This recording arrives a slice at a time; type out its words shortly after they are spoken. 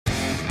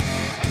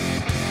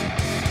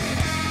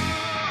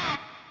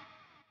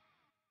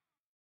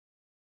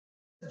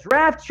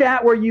draft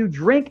chat where you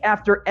drink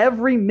after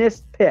every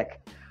missed pick.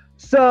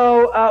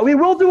 So we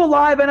will do a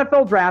live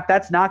NFL draft.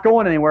 That's not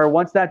going anywhere.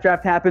 Once that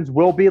draft happens,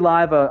 we'll be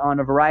live on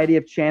a variety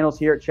of channels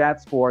here at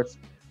Chat Sports.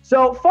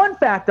 So fun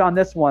fact on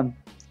this one.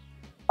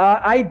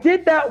 I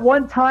did that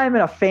one time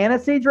in a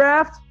fantasy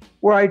draft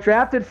where I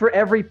drafted for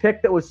every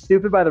pick that was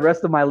stupid by the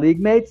rest of my league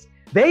mates.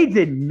 They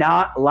did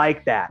not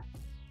like that.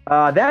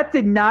 That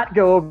did not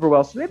go over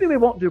well. So maybe we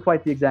won't do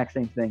quite the exact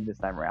same thing this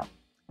time around.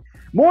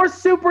 More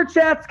super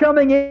chats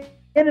coming in.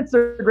 It's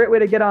a great way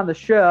to get on the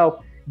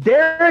show.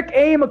 Derek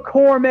A.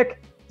 McCormick,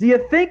 do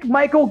you think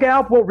Michael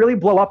Gallup will really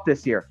blow up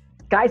this year?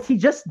 Guys, he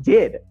just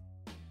did.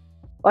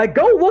 Like,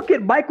 go look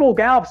at Michael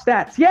Gallup's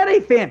stats. He had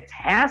a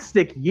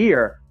fantastic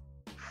year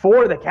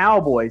for the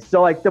Cowboys.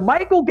 So, like, the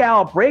Michael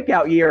Gallup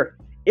breakout year,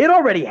 it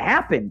already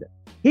happened.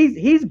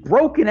 He's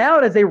broken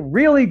out as a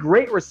really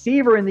great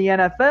receiver in the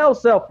NFL.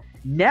 So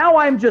now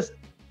I'm just,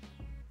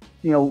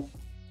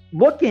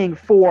 looking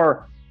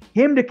for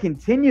him to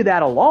continue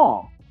that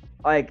along,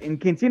 and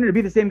continue to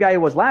be the same guy he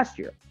was last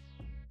year.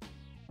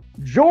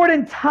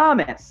 Jordan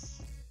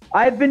Thomas.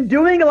 I've been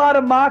doing a lot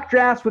of mock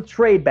drafts with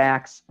trade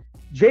backs.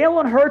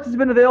 Jalen Hurts has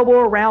been available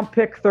around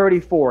pick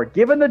 34.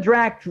 Given the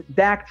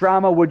Dak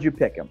drama, would you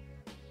pick him?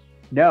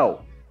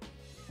 No.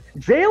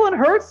 Jalen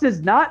Hurts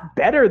is not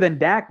better than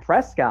Dak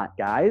Prescott,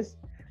 guys.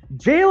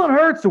 Jalen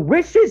Hurts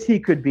wishes he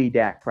could be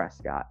Dak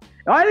Prescott.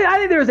 Now, I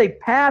think there's a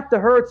path to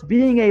Hurts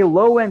being a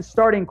low-end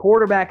starting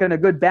quarterback and a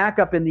good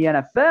backup in the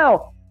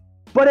NFL.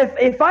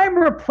 But if I'm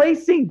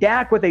replacing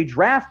Dak with a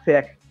draft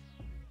pick,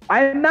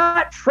 I'm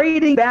not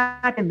trading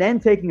back and then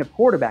taking a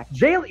quarterback.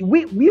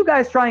 You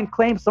guys try and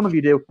claim, some of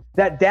you do,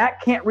 that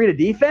Dak can't read a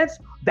defense.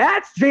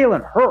 That's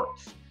Jalen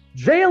Hurts.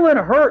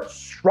 Jalen Hurts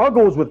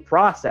struggles with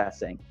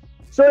processing.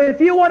 So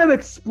if you want to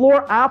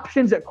explore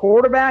options at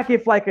quarterback,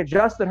 if like a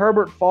Justin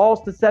Herbert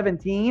falls to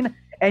 17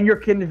 and you're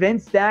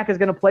convinced Dak is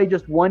going to play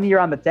just 1 year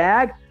on the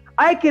tag,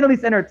 I can at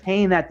least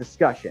entertain that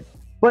discussion.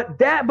 But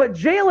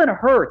Jalen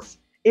Hurts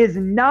is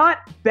not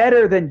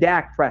better than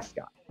Dak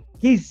Prescott.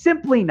 He's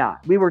simply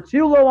not. We were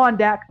too low on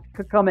Dak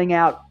coming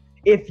out.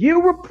 If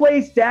you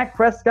replace Dak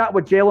Prescott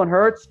with Jalen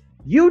Hurts,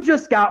 you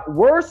just got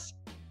worse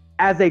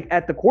at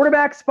the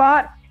quarterback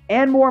spot,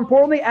 and more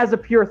importantly, as a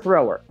pure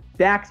thrower.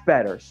 Dak's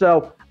better.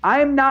 So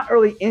I'm not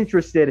really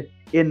interested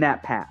in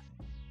that path.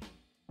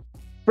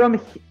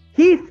 From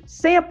Heath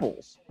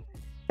Samples.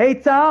 Hey,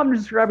 Tom,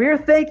 just grab here.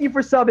 Thank you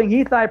for subbing,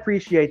 Heath. I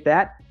appreciate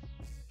that.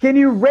 Can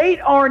you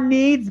rate our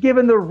needs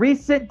given the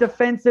recent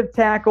defensive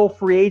tackle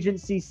free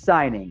agency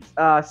signings?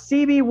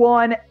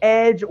 CB1,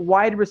 edge,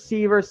 wide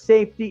receiver,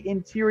 safety,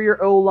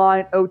 interior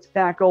O-line,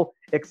 O-tackle,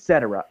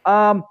 etc.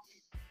 I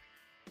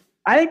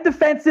think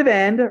defensive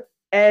end,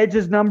 edge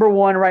is number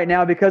one right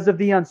now because of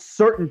the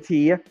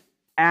uncertainty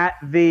at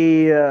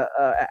the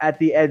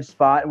edge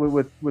spot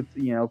with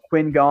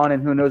Quinn gone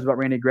and who knows about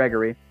Randy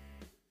Gregory.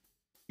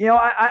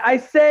 I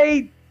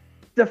say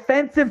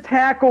defensive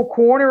tackle,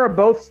 corner are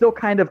both still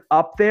kind of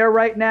up there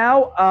right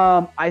now.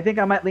 I think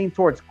I might lean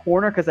towards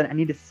corner because I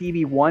need a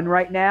CB1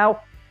 right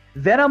now.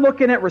 Then I'm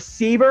looking at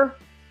receiver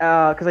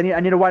because I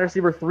need a wide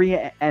receiver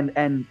 3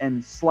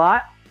 and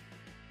slot.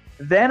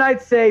 Then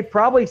I'd say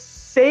probably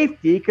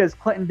safety because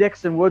Clinton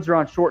Dix and Woods are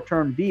on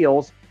short-term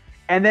deals.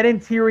 And then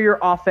interior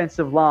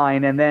offensive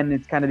line, and then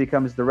it kind of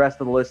becomes the rest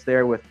of the list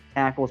there with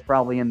tackles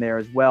probably in there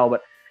as well.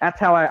 But that's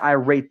how I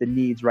rate the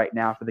needs right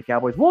now for the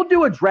Cowboys. We'll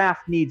do a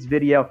draft needs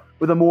video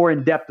with a more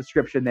in-depth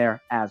description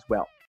there as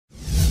well.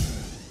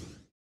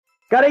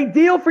 Got a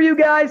deal for you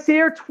guys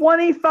here,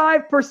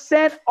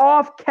 25%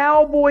 off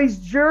Cowboys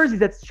jerseys.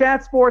 That's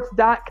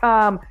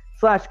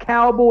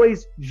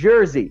chatsports.com/Cowboys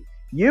jersey.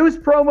 Use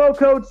promo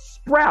code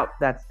SPROUT.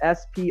 That's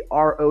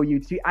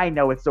SPROUT. I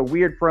know it's a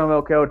weird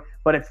promo code,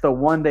 but it's the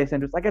one they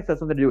send us. I guess that's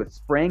something to do with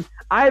spring.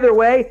 Either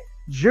way,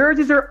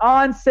 jerseys are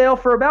on sale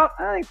for about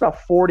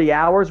 40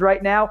 hours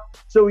right now.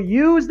 So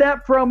use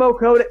that promo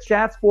code at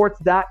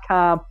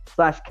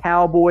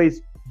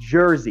chatsports.com/Cowboys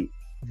jersey.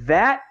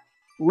 That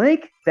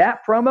link, that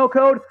promo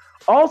code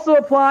also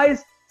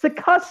applies to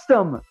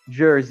custom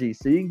jerseys.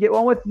 So you can get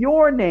one with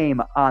your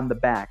name on the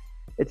back.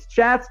 It's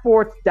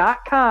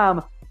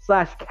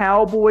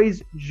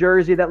chatsports.com/Cowboys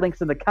jersey. That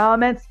link's in the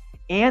comments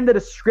and the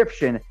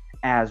description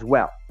as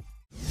well.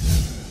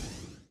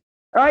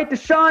 All right,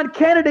 Deshaun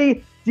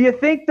Kennedy, do you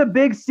think the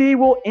Big C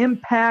will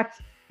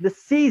impact the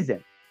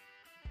season?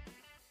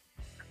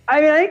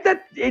 I think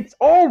that it's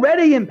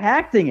already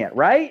impacting it,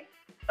 right?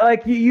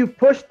 Like you've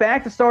pushed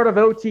back the start of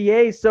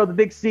OTAs, so the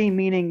Big C,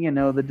 meaning,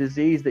 the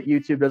disease that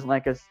YouTube doesn't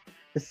like us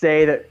to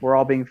say that we're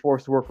all being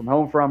forced to work from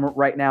home from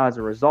right now as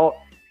a result.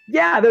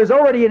 Yeah, there's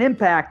already an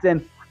impact,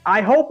 and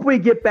I hope we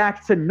get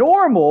back to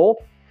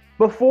normal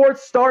before it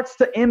starts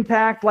to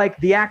impact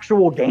the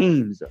actual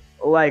games,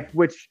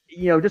 which,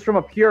 just from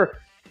a pure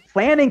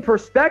planning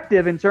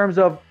perspective in terms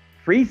of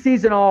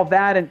preseason, all of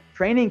that, and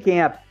training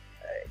camp,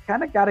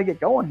 kind of got to get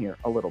going here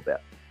a little bit.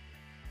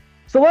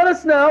 So let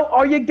us know,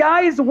 are you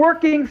guys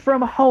working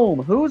from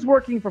home? Who's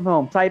working from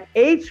home? Type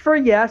H for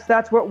yes.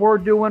 That's what we're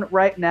doing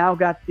right now.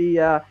 Got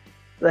the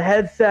the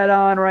headset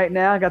on right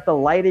now. I got the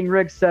lighting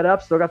rig set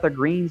up. Still got the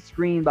green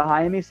screen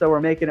behind me, so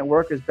we're making it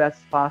work as best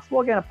as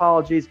possible. Again,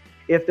 apologies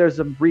if there's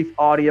some brief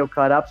audio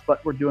cut-ups,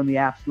 but we're doing the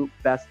absolute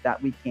best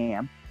that we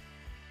can.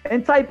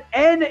 And type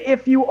N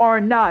if you are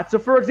not. So,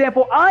 for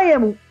example, I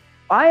am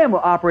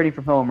operating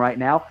from home right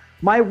now.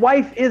 My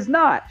wife is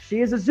not.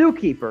 She is a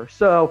zookeeper,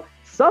 so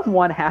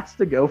someone has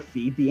to go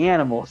feed the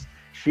animals.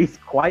 She's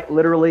quite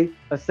literally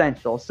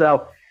essential.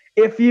 So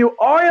if you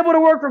are able to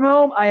work from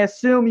home, I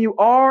assume you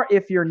are.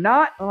 If you're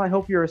not, well, I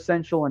hope you're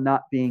essential and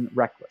not being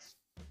reckless.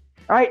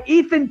 All right,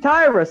 Ethan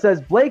Tyra says,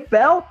 Blake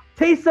Bell,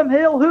 Taysom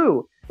Hill,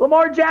 who?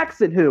 Lamar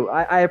Jackson, who?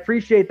 I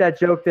appreciate that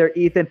joke there,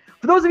 Ethan.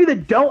 For those of you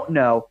that don't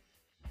know,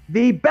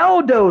 the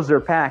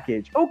Belldozer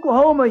package,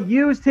 Oklahoma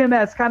used him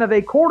as kind of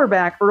a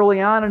quarterback early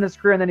on in his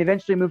career and then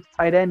eventually moved to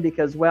tight end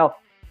because, well,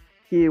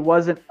 he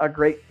wasn't a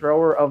great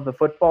thrower of the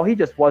football. He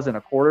just wasn't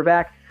a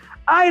quarterback.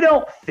 I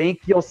don't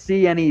think you'll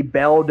see any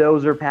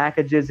Belldozer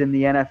packages in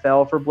the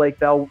NFL for Blake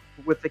Bell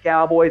with the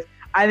Cowboys.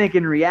 I think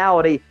in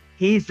reality,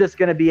 he's just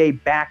going to be a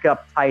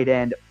backup tight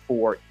end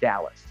for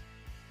Dallas.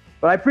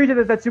 But I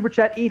appreciate that super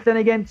chat, Ethan.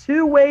 Again,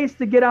 2 ways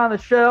to get on the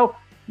show.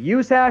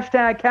 Use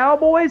hashtag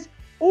Cowboys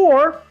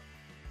or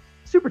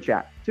super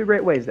chat. 2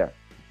 great ways there.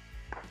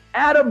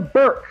 Adam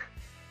Burke.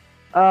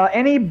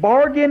 Any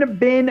bargain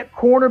bin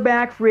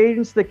cornerback free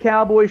agents the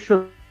Cowboys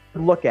should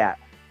look at?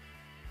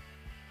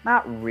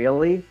 Not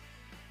really.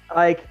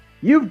 Like,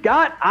 you've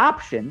got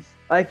options.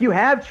 Like, you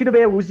have Chidobe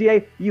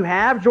Awuzie, you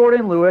have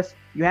Jordan Lewis,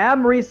 you have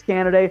Maurice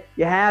Canady,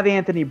 you have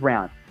Anthony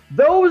Brown.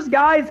 Those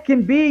guys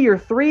can be your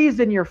 3s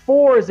and your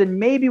 4s, and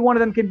maybe one of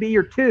them can be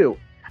your 2.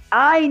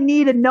 I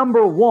need a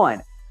number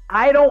 1.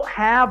 I don't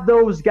have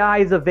those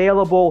guys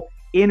available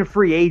in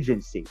free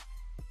agency.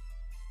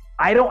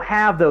 I don't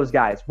have those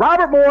guys.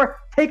 Robert Moore,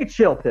 take a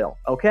chill pill,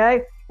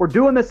 okay? We're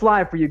doing this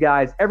live for you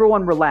guys.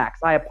 Everyone relax.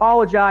 I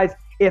apologize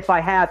if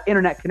I have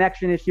internet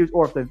connection issues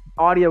or if the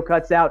audio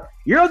cuts out.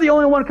 You're the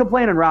only one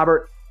complaining,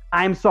 Robert.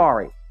 I'm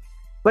sorry.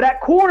 But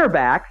at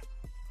quarterback,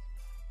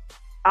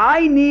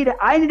 I need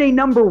a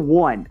number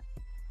 1.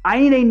 I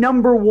need a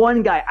number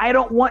 1 guy. I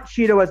don't want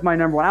Cheeto as my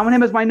number 1. I want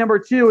him as my number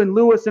 2 and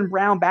Lewis and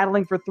Brown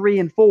battling for 3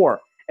 and 4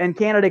 and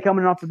Canada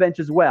coming off the bench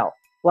as well.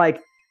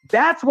 Like,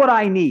 that's what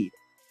I need.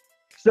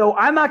 So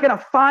I'm not going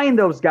to find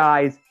those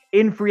guys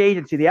in free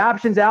agency. The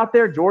options out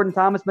there, Jordan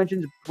Thomas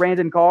mentions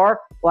Brandon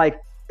Carr, like,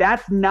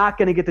 that's not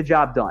going to get the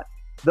job done.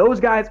 Those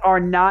guys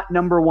are not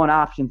number 1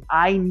 options.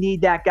 I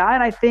need that guy,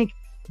 and I think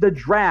the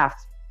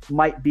draft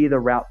might be the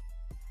route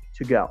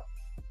to go.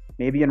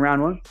 Maybe in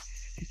round 1,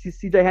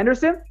 CJ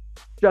Henderson,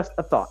 just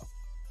a thought.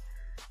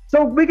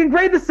 So we can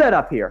grade the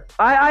setup here.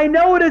 I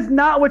know it is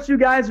not what you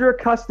guys are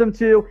accustomed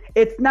to.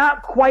 It's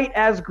not quite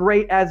as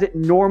great as it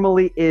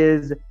normally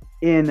is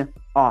in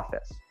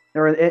office,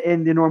 or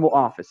in the normal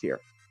office here.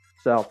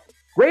 So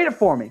grade it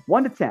for me,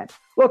 1 to 10.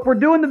 Look, we're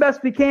doing the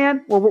best we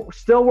can. We're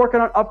still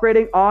working on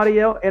upgrading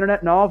audio,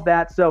 internet, and all of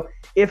that. So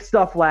if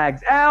stuff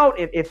lags out,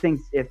 if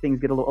things get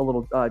a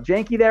little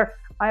janky there,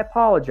 I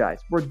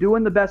apologize. We're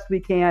doing the best we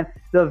can.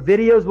 The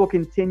videos will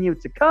continue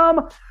to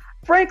come.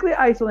 Frankly,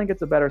 I still think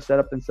it's a better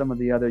setup than some of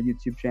the other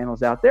YouTube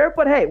channels out there.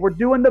 But hey, we're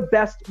doing the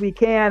best we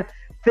can.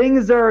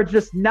 Things are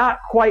just not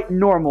quite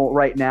normal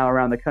right now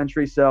around the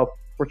country, so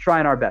we're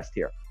trying our best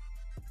here.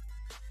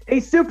 A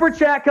super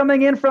chat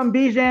coming in from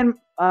Bijan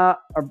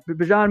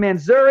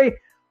Manzuri.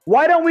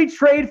 Why don't we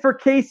trade for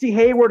Casey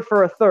Heyward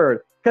for a 3rd?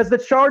 Because the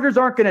Chargers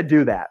aren't going to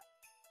do that.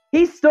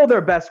 He's still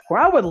their best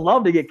corner. I would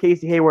love to get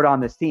Casey Heyward on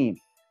this team.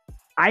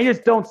 I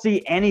just don't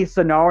see any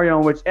scenario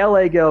in which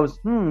LA goes,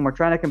 we're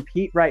trying to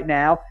compete right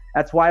now.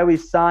 That's why we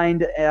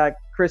signed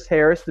Chris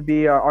Harris to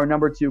be our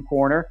number 2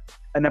 corner,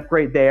 an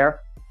upgrade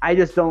there. I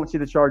just don't see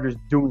the Chargers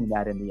doing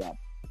that in the end.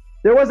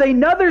 There was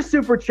another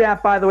super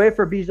chat, by the way,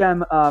 for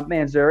Bijan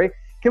Manzuri.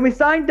 Can we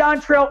sign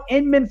Dontrelle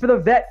Inman for the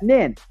vet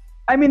nin?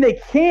 I mean, they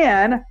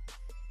can.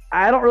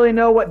 I don't really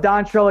know what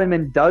Dontrelle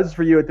Inman does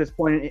for you at this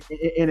point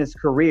in his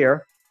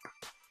career.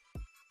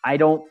 I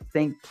don't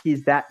think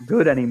he's that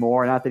good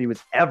anymore. Not that he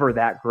was ever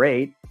that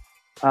great.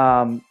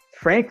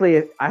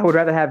 Frankly, I would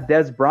rather have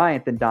Dez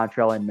Bryant than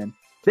Dontrelle Inman.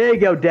 There you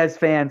go, Dez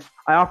fans.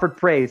 I offered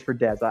praise for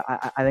Dez.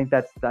 I think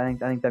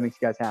that makes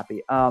you guys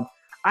happy.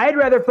 I'd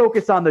rather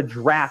focus on the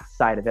draft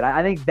side of it.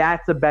 I think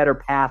that's a better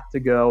path to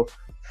go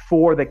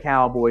for the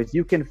Cowboys.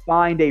 You can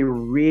find a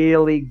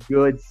really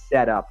good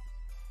setup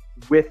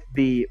with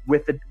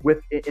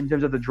in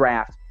terms of the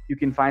draft. You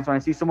can find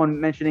someone. I see someone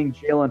mentioning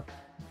Jalen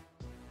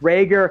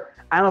Rager.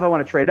 I don't know if I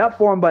want to trade up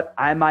for him, but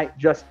I might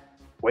just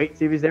wait,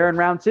 see if he's there in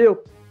round 2.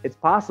 It's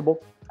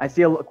possible. I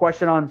see a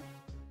question on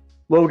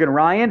Logan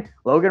Ryan.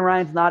 Logan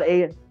Ryan's not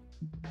a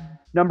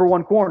number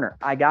 1 corner.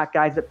 I got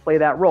guys that play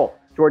that role.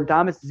 Jordan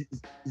Thomas,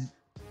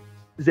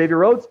 Xavier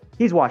Rhodes,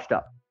 he's washed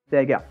up.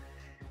 There you go.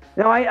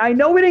 Now, I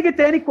know we didn't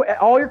get to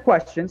all your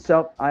questions,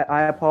 so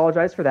I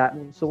apologize for that.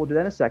 So we'll do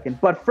that in a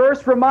second. But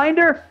first,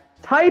 reminder,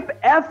 type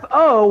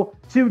FO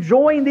to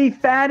join the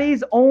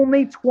Fatties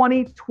Only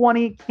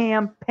 2020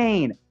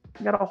 campaign.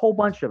 We got a whole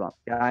bunch of them,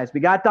 guys. We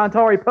got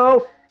Dontari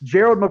Poe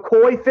Gerald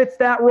McCoy fits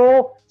that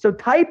role. So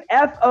type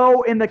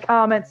FO in the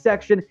comment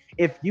section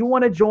if you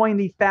want to join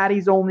the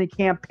Fatties Only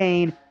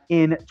campaign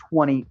in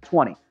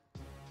 2020.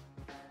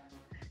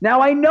 Now,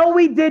 I know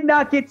we did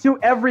not get to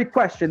every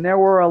question. There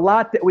were a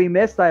lot that we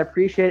missed. I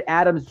appreciate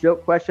Adam's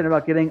joke question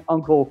about getting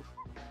Uncle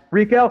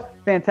Rico.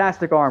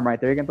 Fantastic arm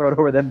right there. You can throw it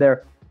over them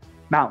there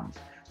mountains.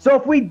 So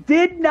if we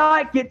did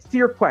not get to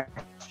your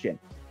question,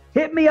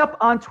 hit me up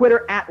on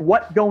Twitter at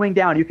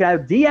whatgoingdown. You can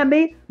either DM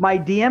me. My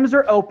DMs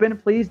are open.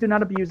 Please do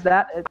not abuse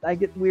that. I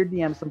get weird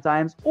DMs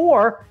sometimes.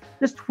 Or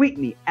just tweet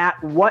me at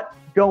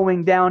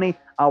whatgoingdowny.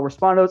 I'll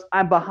respond to those.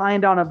 I'm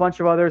behind on a bunch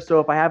of others, so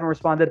if I haven't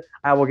responded,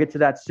 I will get to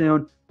that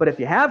soon. But if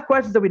you have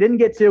questions that we didn't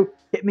get to,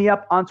 hit me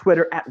up on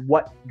Twitter at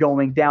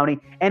whatgoingdowny.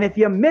 And if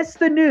you missed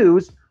the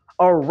news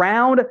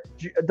around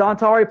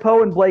Dontari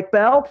Poe and Blake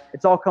Bell,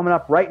 it's all coming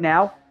up right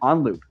now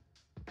on Loop.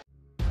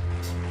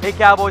 Hey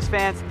Cowboys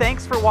fans,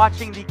 thanks for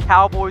watching the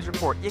Cowboys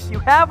Report. If you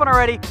haven't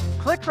already,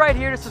 click right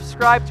here to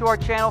subscribe to our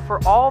channel for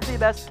all the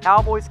best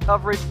Cowboys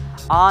coverage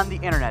on the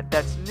internet.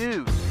 That's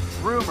news,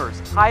 rumors,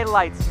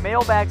 highlights,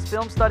 mailbags,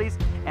 film studies,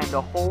 and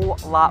a whole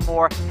lot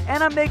more.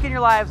 And I'm making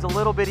your lives a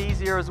little bit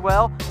easier as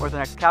well with the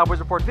next Cowboys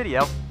Report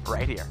video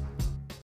right here.